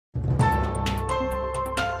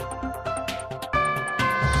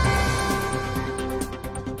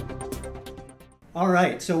All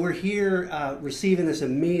right, so we're here receiving this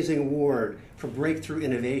amazing award for breakthrough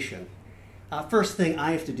innovation. First thing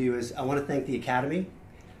I have to do is I want to thank the Academy.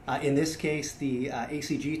 In this case, the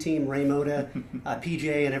ACG team, Ray Moda,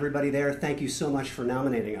 PJ, and everybody there, thank you so much for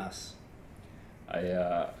nominating us.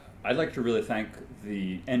 I'd like to really thank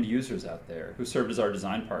the end users out there who served as our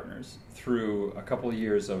design partners through a couple of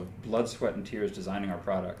years of blood, sweat, and tears designing our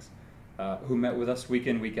products, who met with us week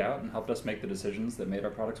in, week out, and helped us make the decisions that made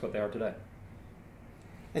our products what they are today.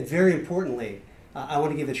 And very importantly, I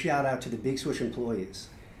want to give a shout out to the Big Switch employees.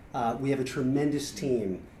 We have a tremendous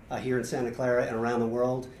team here in Santa Clara and around the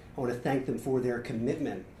world. I want to thank them for their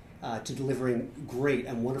commitment to delivering great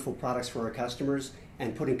and wonderful products for our customers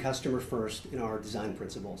and putting customer first in our design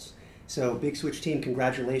principles. So Big Switch team,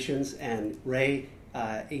 congratulations, and Ray,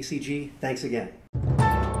 ACG, thanks again.